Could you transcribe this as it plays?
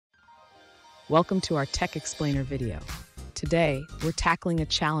Welcome to our Tech Explainer video. Today, we're tackling a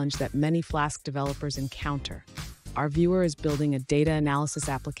challenge that many Flask developers encounter. Our viewer is building a data analysis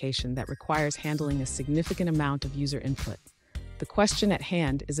application that requires handling a significant amount of user input. The question at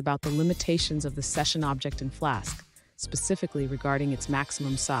hand is about the limitations of the session object in Flask, specifically regarding its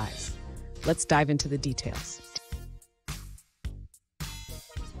maximum size. Let's dive into the details.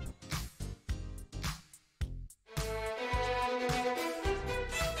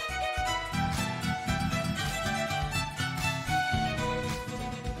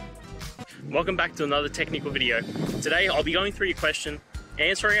 Welcome back to another technical video. Today I'll be going through your question,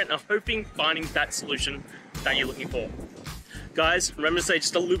 answering it, and hoping finding that solution that you're looking for. Guys, remember to stay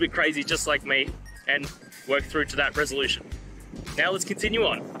just a little bit crazy just like me and work through to that resolution. Now let's continue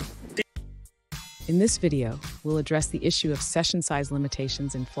on. In this video, we'll address the issue of session size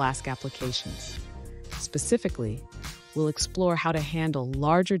limitations in Flask applications. Specifically, we'll explore how to handle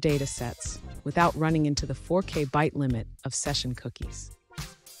larger data sets without running into the 4K byte limit of session cookies.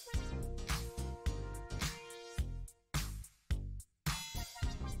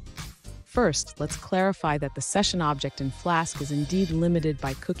 First, let's clarify that the session object in Flask is indeed limited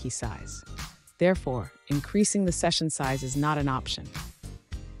by cookie size. Therefore, increasing the session size is not an option.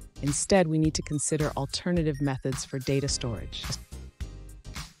 Instead, we need to consider alternative methods for data storage.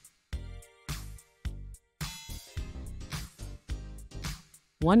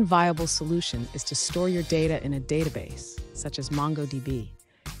 One viable solution is to store your data in a database, such as MongoDB.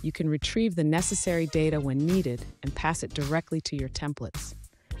 You can retrieve the necessary data when needed and pass it directly to your templates.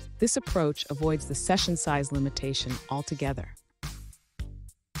 This approach avoids the session size limitation altogether.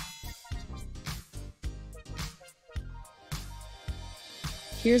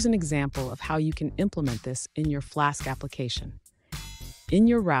 Here's an example of how you can implement this in your Flask application. In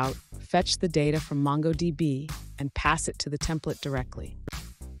your route, fetch the data from MongoDB and pass it to the template directly.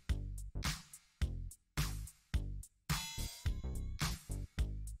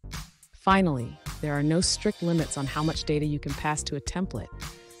 Finally, there are no strict limits on how much data you can pass to a template,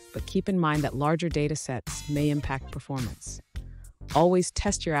 but keep in mind that larger data sets may impact performance. Always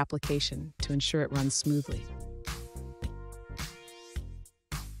test your application to ensure it runs smoothly.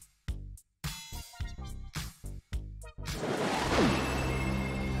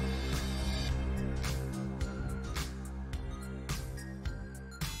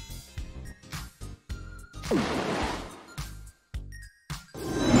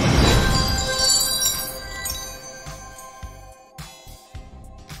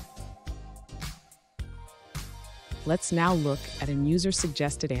 Let's now look at a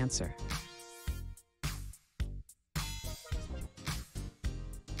user-suggested answer.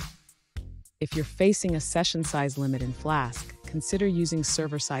 If you're facing a session size limit in Flask, consider using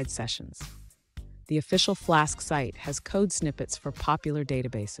server-side sessions. The official Flask site has code snippets for popular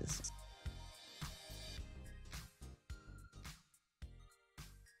databases.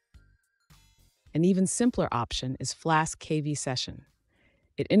 An even simpler option is Flask KV Session.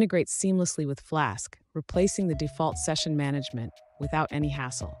 It integrates seamlessly with Flask, replacing the default session management without any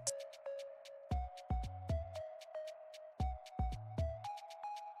hassle.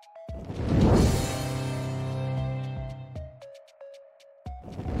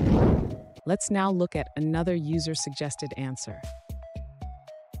 Let's now look at another user-suggested answer.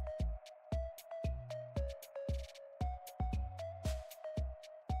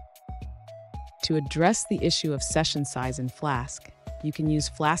 To address the issue of session size in Flask, you can use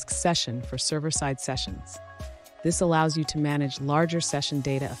Flask Session for server-side sessions. This allows you to manage larger session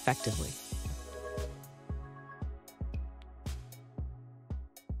data effectively.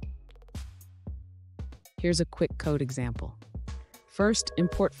 Here's a quick code example. First,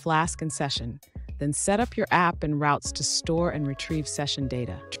 import Flask and Session, then set up your app and routes to store and retrieve session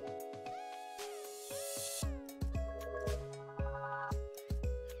data.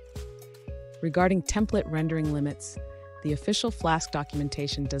 Regarding template rendering limits, the official Flask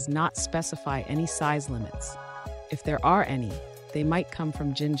documentation does not specify any size limits. If there are any, they might come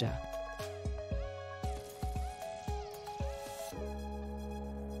from Jinja.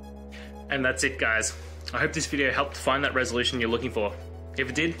 And that's it, guys. I hope this video helped find that resolution you're looking for. If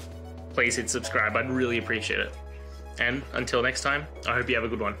it did, please hit subscribe. I'd really appreciate it. And until next time, I hope you have a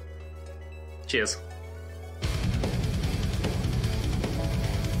good one. Cheers.